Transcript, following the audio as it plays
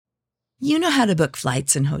You know how to book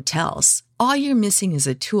flights and hotels. All you're missing is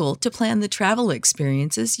a tool to plan the travel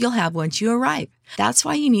experiences you'll have once you arrive. That's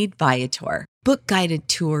why you need Viator. Book guided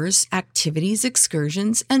tours, activities,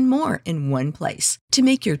 excursions, and more in one place to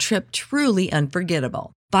make your trip truly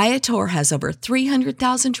unforgettable. Viator has over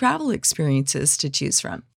 300,000 travel experiences to choose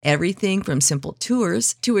from. Everything from simple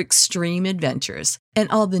tours to extreme adventures and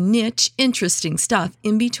all the niche, interesting stuff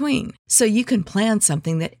in between. So you can plan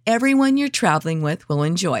something that everyone you're traveling with will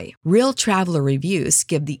enjoy. Real traveler reviews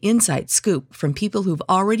give the inside scoop from people who've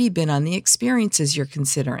already been on the experiences you're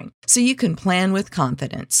considering. So you can plan with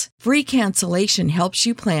confidence. Free cancellation helps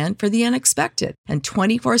you plan for the unexpected. And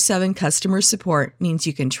 24/7 customer support means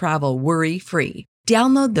you can travel worry-free.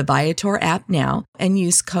 Download the Viator app now and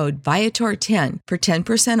use code Viator10 for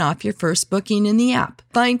 10% off your first booking in the app.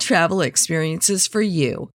 Find travel experiences for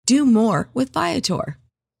you. Do more with Viator.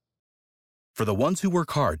 For the ones who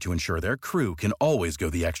work hard to ensure their crew can always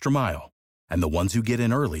go the extra mile, and the ones who get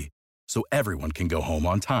in early so everyone can go home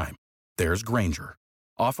on time, there's Grainger,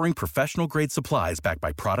 offering professional-grade supplies backed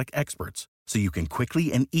by product experts so you can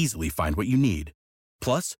quickly and easily find what you need.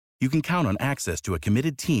 Plus, you can count on access to a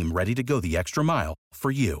committed team ready to go the extra mile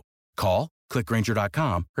for you. Call, click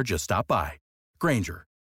Grainger.com, or just stop by. Grainger,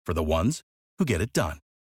 for the ones who get it done.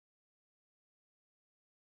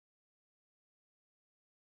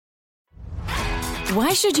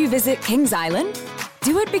 Why should you visit Kings Island?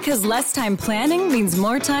 Do it because less time planning means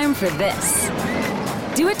more time for this.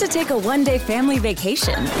 Do it to take a one-day family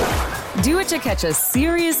vacation. Do it to catch a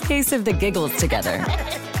serious case of the giggles together.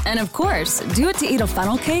 And of course, do it to eat a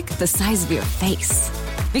funnel cake the size of your face.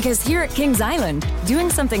 Because here at Kings Island, doing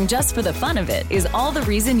something just for the fun of it is all the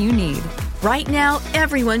reason you need. Right now,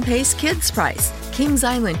 everyone pays kids' price. Kings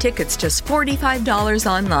Island tickets just $45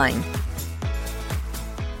 online.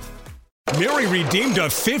 Mary redeemed a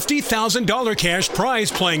 $50,000 cash prize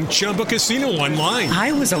playing Chumba Casino online.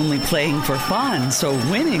 I was only playing for fun, so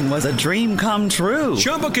winning was a dream come true.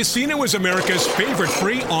 Chumba Casino is America's favorite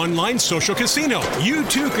free online social casino. You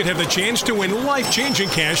too could have the chance to win life-changing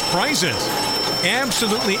cash prizes.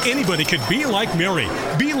 Absolutely anybody could be like Mary.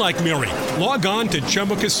 Be like Mary. Log on to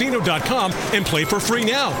ChumbaCasino.com and play for free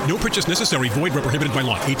now. No purchase necessary. Void where prohibited by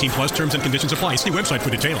law. 18 plus terms and conditions apply. See website for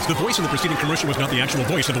details. The voice in the preceding commercial was not the actual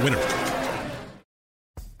voice of the winner.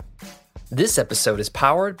 This episode is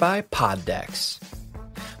powered by Poddex.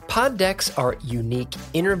 Poddex are unique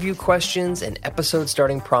interview questions and episode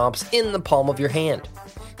starting prompts in the palm of your hand.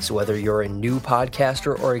 So whether you're a new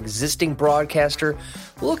podcaster or existing broadcaster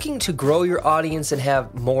looking to grow your audience and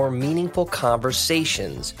have more meaningful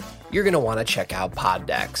conversations, you're going to want to check out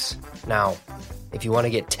Poddex. Now, if you want to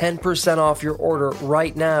get 10% off your order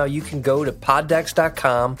right now, you can go to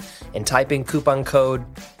poddex.com and type in coupon code,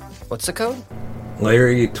 what's the code?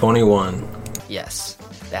 Larry21. Yes,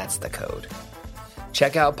 that's the code.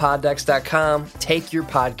 Check out poddex.com. Take your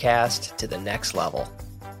podcast to the next level.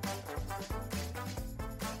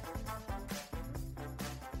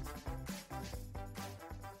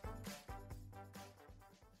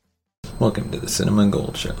 Welcome to the Cinema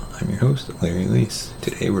Gold Show. I'm your host, Larry Leese.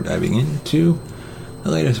 Today we're diving into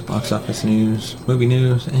the latest box office news, movie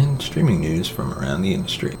news, and streaming news from around the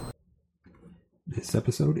industry. This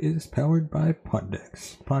episode is powered by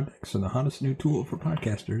Poddex. Poddex are the hottest new tool for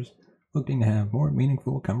podcasters looking to have more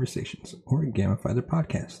meaningful conversations or gamify their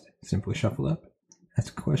podcast. Simply shuffle up,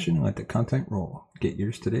 ask a question, and let the content roll. Get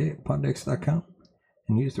yours today at poddex.com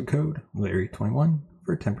and use the code Larry21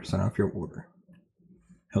 for 10% off your order.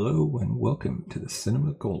 Hello and welcome to the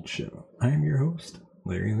Cinema Gold Show. I am your host,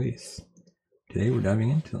 Larry Leese. Today we're diving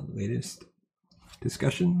into the latest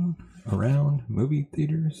discussion around movie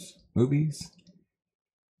theaters, movies,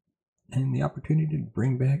 and the opportunity to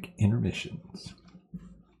bring back intermissions.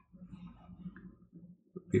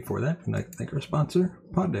 Before that, I'd like to thank our sponsor,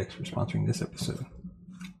 Poddex, for sponsoring this episode.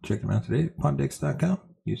 Check them out today at poddex.com.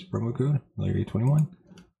 Use the promo code Larry21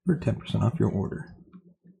 for 10% off your order.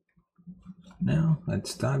 Now,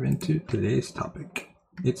 let's dive into today's topic.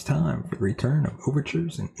 It's time for the return of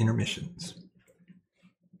overtures and intermissions.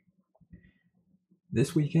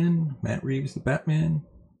 This weekend, Matt Reeves' The Batman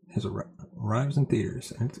arrives in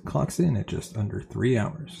theaters, and it clocks in at just under 3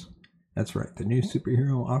 hours. That's right, the new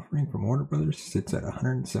superhero offering from Warner Brothers sits at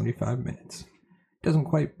 175 minutes. It doesn't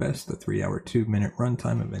quite best the 3-hour, 2-minute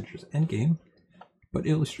runtime Avengers Endgame, but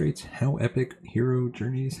illustrates how epic hero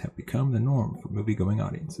journeys have become the norm for movie-going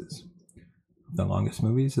audiences. The longest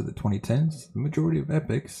movies of the 2010s, the majority of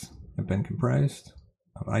epics have been comprised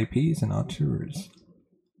of IPs and auteurs.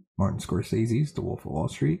 Martin Scorsese's The Wolf of Wall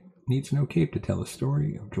Street needs no cape to tell the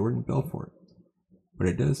story of Jordan Belfort, but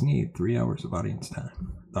it does need 3 hours of audience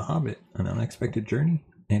time. The Hobbit, An Unexpected Journey,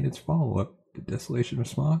 and its follow-up, The Desolation of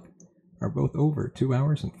Smaug, are both over 2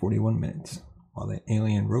 hours and 41 minutes, while the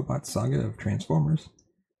alien robot saga of Transformers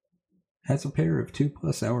has a pair of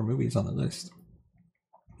 2+ hour movies on the list.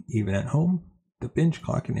 Even at home, the binge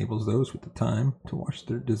clock enables those with the time to watch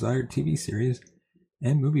their desired TV series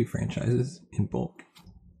and movie franchises in bulk.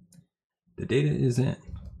 The data is in.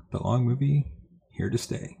 The long movie here to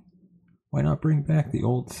stay. Why not bring back the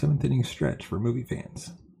old 7th inning stretch for movie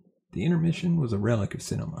fans? The intermission was a relic of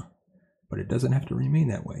cinema, but it doesn't have to remain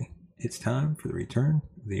that way. It's time for the return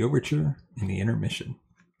of the overture and the intermission.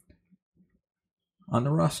 On the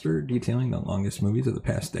roster detailing the longest movies of the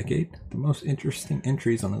past decade, the most interesting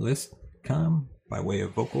entries on the list come by way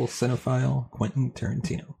of vocal cinephile Quentin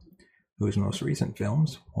Tarantino, whose most recent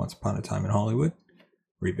films, Once Upon a Time in Hollywood,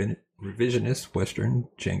 revisionist western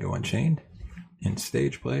Django Unchained, and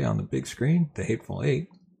stage play on the big screen, The Hateful Eight,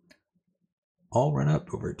 all run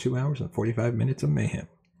up over 2 hours and 45 minutes of mayhem.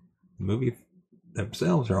 The movies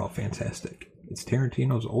themselves are all fantastic. It's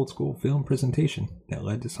Tarantino's old-school film presentation that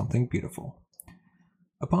led to something beautiful.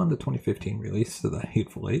 Upon the 2015 release of The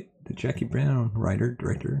Hateful Eight, the Jackie Brown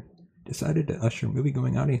writer-director decided to usher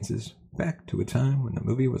movie-going audiences back to a time when the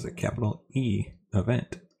movie was a capital E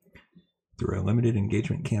event. Through a limited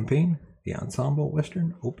engagement campaign, the ensemble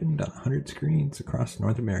western opened on 100 screens across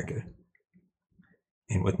North America.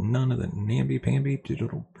 And with none of the namby-pamby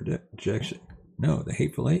digital projection. No, The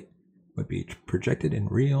Hateful Eight would be projected in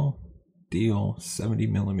real deal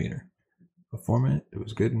 70mm, a format that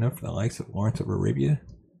was good enough for the likes of Lawrence of Arabia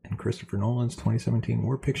and Christopher Nolan's 2017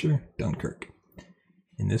 war picture, Dunkirk.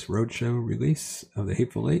 In this roadshow release of The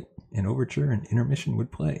Hateful Eight, an overture and intermission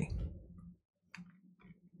would play.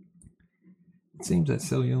 It seems that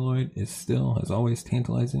celluloid is still, as always,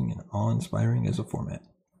 tantalizing and awe-inspiring as a format.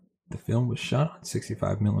 The film was shot on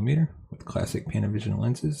 65mm with classic Panavision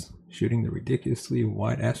lenses, shooting the ridiculously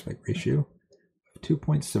wide aspect ratio of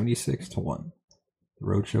 2.76 to 1. The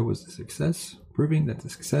roadshow was a success, proving that the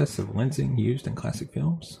success of lensing used in classic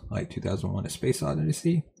films, like 2001: A Space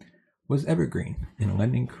Odyssey, was evergreen and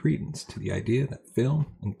lending credence to the idea that film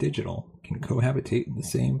and digital can cohabitate in the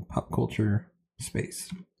same pop culture space.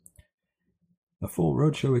 A full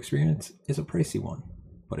roadshow experience is a pricey one,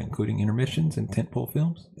 but including intermissions and tentpole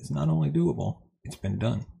films is not only doable, it's been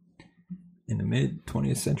done. In the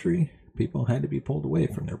mid-20th century, people had to be pulled away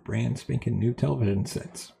from their brand spanking new television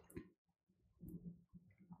sets.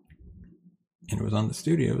 And it was on the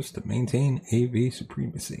studios to maintain AV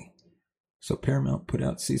supremacy. So Paramount put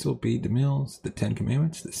out Cecil B. DeMille's The Ten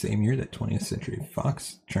Commandments the same year that 20th Century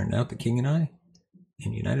Fox churned out The King and I,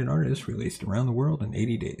 and United Artists released Around the World in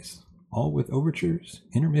 80 days, all with overtures,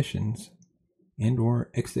 intermissions, and or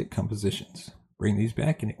exit compositions. Bring these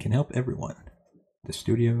back and it can help everyone. The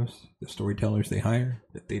studios, the storytellers they hire,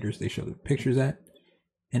 the theaters they show their pictures at,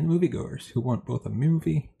 and moviegoers who want both a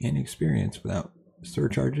movie and experience without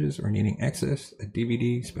surcharges or needing access to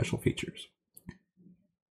DVD special features.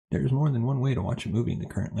 There's more than one way to watch a movie in the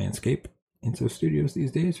current landscape, and so studios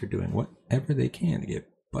these days are doing whatever they can to get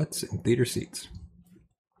butts in theater seats.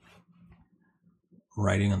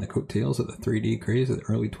 Riding on the coattails of the 3D craze of the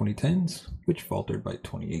early 2010s, which faltered by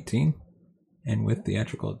 2018, and with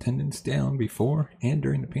theatrical attendance down before and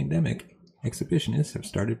during the pandemic, exhibitionists have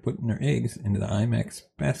started putting their eggs into the IMAX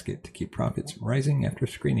basket to keep profits rising after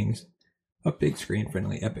screenings of big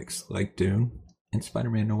screen-friendly epics like Dune and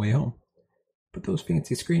Spider-Man No Way Home. But those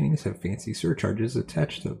fancy screenings have fancy surcharges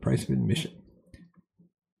attached to the price of admission.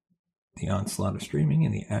 The onslaught of streaming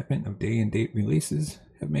and the advent of day-and-date releases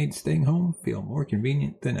have made staying home feel more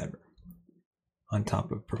convenient than ever. On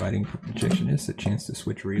top of providing projectionists a chance to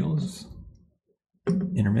switch reels,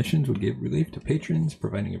 intermissions would give relief to patrons,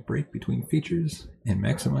 providing a break between features and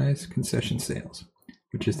maximize concession sales,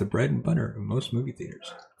 which is the bread and butter of most movie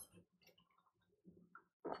theaters.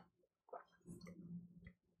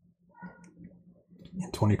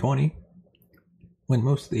 In 2020, when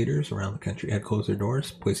most theaters around the country had closed their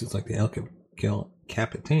doors, places like the El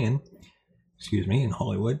Capitan in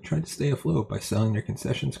Hollywood tried to stay afloat by selling their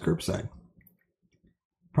concessions curbside,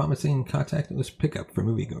 promising contactless pickup for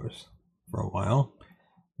moviegoers. For a while,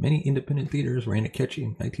 many independent theaters ran a catchy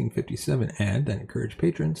 1957 ad that encouraged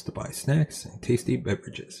patrons to buy snacks and tasty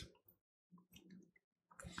beverages.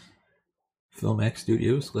 Filmax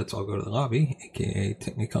Studios' Let's All Go to the Lobby, aka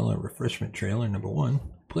Technicolor Refreshment Trailer No. 1,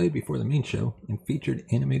 played before the main show and featured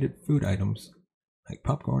animated food items like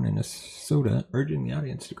popcorn and a soda, urging the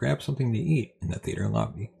audience to grab something to eat in the theater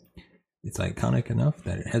lobby. It's iconic enough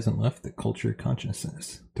that it hasn't left the culture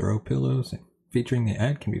consciousness. Throw pillows featuring the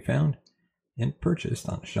ad can be found and purchased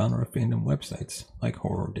on genre fandom websites like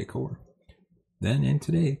Horror Decor. Then and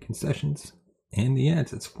today, concessions and the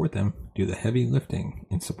ads that support them do the heavy lifting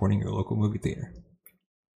in supporting your local movie theater.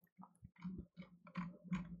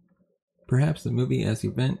 Perhaps the movie as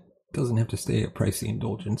event doesn't have to stay a pricey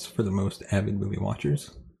indulgence for the most avid movie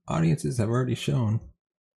watchers. Audiences have already shown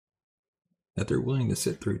that they're willing to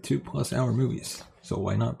sit through 2+ hour movies, so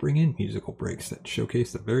why not bring in musical breaks that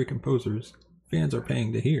showcase the very composers fans are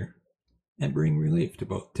paying to hear, and bring relief to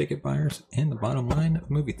both ticket buyers and the bottom line of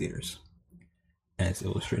movie theaters. As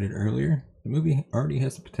illustrated earlier, the movie already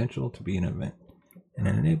has the potential to be an event, and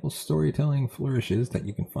it enables storytelling flourishes that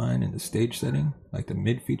you can find in the stage setting, like the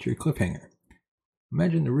mid-feature cliffhanger.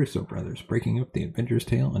 Imagine the Russo brothers breaking up the Avengers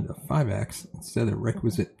tale into 5 acts instead of the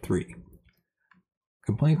requisite 3.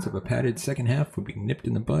 Complaints of a padded second half would be nipped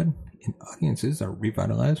in the bud, and audiences are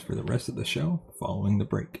revitalized for the rest of the show following the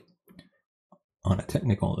break. On a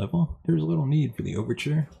technical level, there's little need for the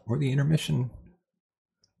overture or the intermission.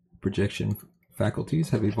 Projection faculties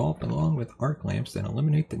have evolved along with arc lamps that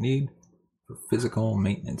eliminate the need for physical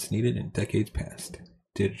maintenance needed in decades past.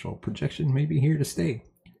 Digital projection may be here to stay,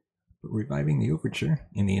 but reviving the overture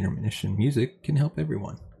and the intermission music can help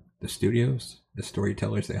everyone. The studios, the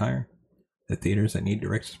storytellers they hire, the theaters that need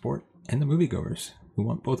direct support, and the moviegoers who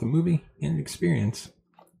want both a movie and an experience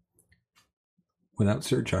without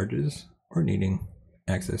surcharges or needing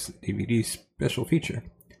access to the DVD special feature.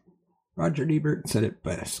 Roger Ebert said it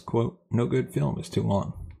best, quote, "No good film is too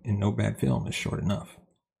long, and no bad film is short enough."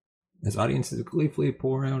 As audiences gleefully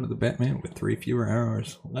pour out of the Batman with 3 fewer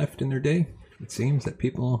hours left in their day, it seems that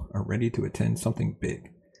people are ready to attend something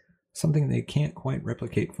big, something they can't quite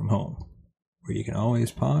replicate from home, where you can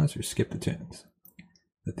always pause or skip the tunes.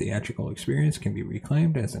 The theatrical experience can be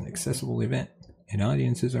reclaimed as an accessible event, and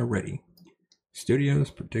audiences are ready.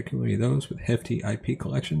 Studios, particularly those with hefty IP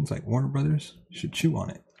collections like Warner Brothers, should chew on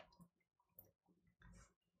it.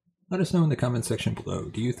 Let us know in the comment section below.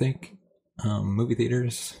 Do you think movie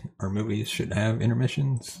theaters or movies should have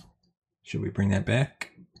intermissions? Should we bring that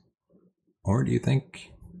back? Or do you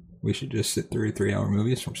think we should just sit through 3-hour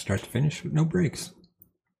movies from start to finish with no breaks?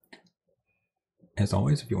 As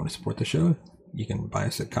always, if you want to support the show, you can buy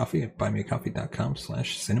us a coffee at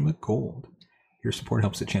buymeacoffee.com/cinemagold. Your support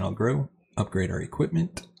helps the channel grow, upgrade our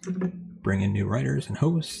equipment, bring in new writers and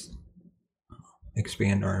hosts,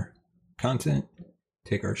 expand our content,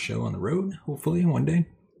 take our show on the road, hopefully one day.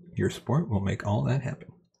 Your support will make all that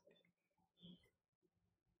happen.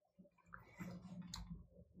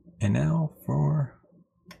 And now for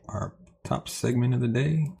our top segment of the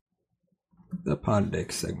day, the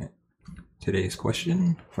Poddex segment. Today's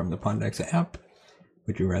question from the Poddex app: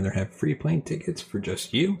 would you rather have free plane tickets for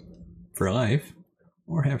just you, for life,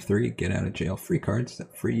 or have 3 get-out-of-jail-free cards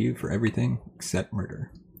that free you for everything except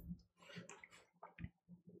murder?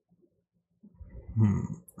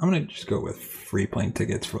 I'm going to just go with free plane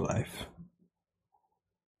tickets for life.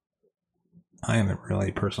 I haven't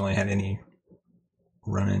really personally had any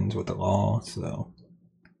run-ins with the law, so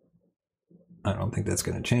I don't think that's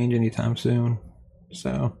going to change anytime soon.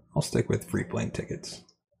 So I'll stick with free plane tickets,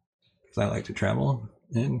 because I like to travel,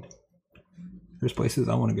 and there's places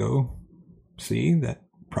I want to go see that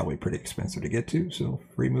probably pretty expensive to get to. So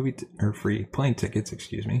free plane tickets,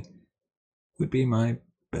 would be my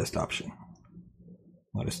best option.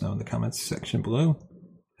 Let us know in the comments section below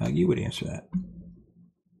how you would answer that.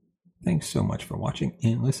 Thanks so much for watching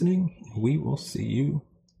and listening. We will see you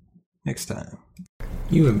next time.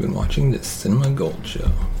 You have been watching the Cinema Gold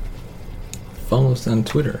Show. Follow us on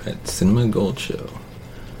Twitter at Cinema Gold Show.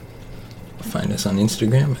 Find us on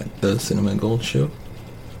Instagram at The Cinema Gold Show.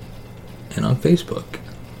 And on Facebook,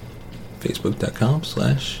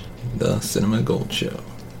 facebook.com/The Cinema Gold Show.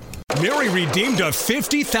 Mary redeemed a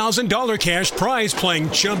 $50,000 cash prize playing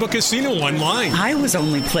Chumba Casino online. I was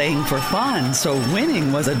only playing for fun, so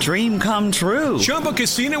winning was a dream come true. Chumba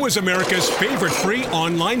Casino is America's favorite free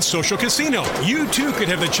online social casino. You too could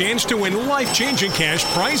have the chance to win life-changing cash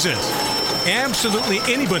prizes. Absolutely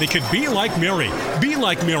anybody could be like Mary. Be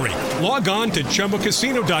like Mary. Log on to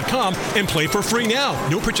ChumbaCasino.com and play for free now.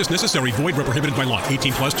 No purchase necessary. Void where prohibited by law.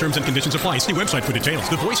 18 plus terms and conditions apply. See website for details.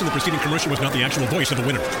 The voice in the preceding commercial was not the actual voice of the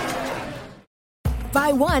winner.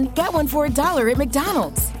 Buy one, get one for $1 at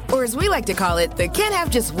McDonald's. Or as we like to call it, the can't have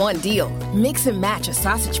just one deal. Mix and match a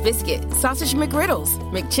sausage biscuit, sausage McGriddles,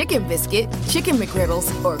 McChicken biscuit, chicken McGriddles,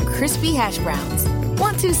 or crispy hash browns.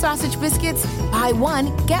 Want 2 sausage biscuits? Buy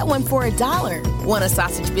one, get one for $1. Want a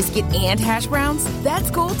sausage biscuit and hash browns? That's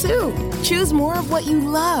cool too. Choose more of what you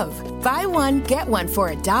love. Buy one, get one for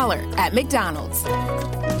 $1 at McDonald's.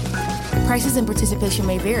 Prices and participation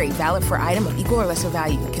may vary. Valid for item of equal or lesser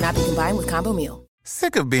value. Cannot be combined with combo meal.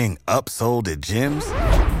 Sick of being upsold at gyms?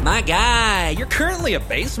 My guy, you're currently a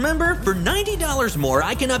base member? For $90 more,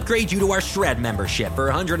 I can upgrade you to our Shred membership. For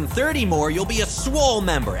 $130 more, you'll be a Swole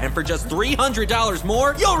member. And for just $300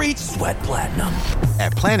 more, you'll reach Sweat Platinum.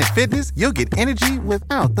 At Planet Fitness, you'll get energy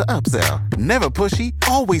without the upsell. Never pushy,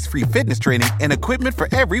 always free fitness training and equipment for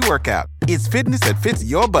every workout. It's fitness that fits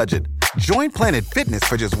your budget. Join Planet Fitness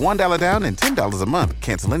for just $1 down and $10 a month.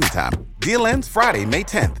 Cancel anytime. Deal ends Friday, May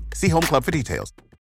 10th. See Home Club for details.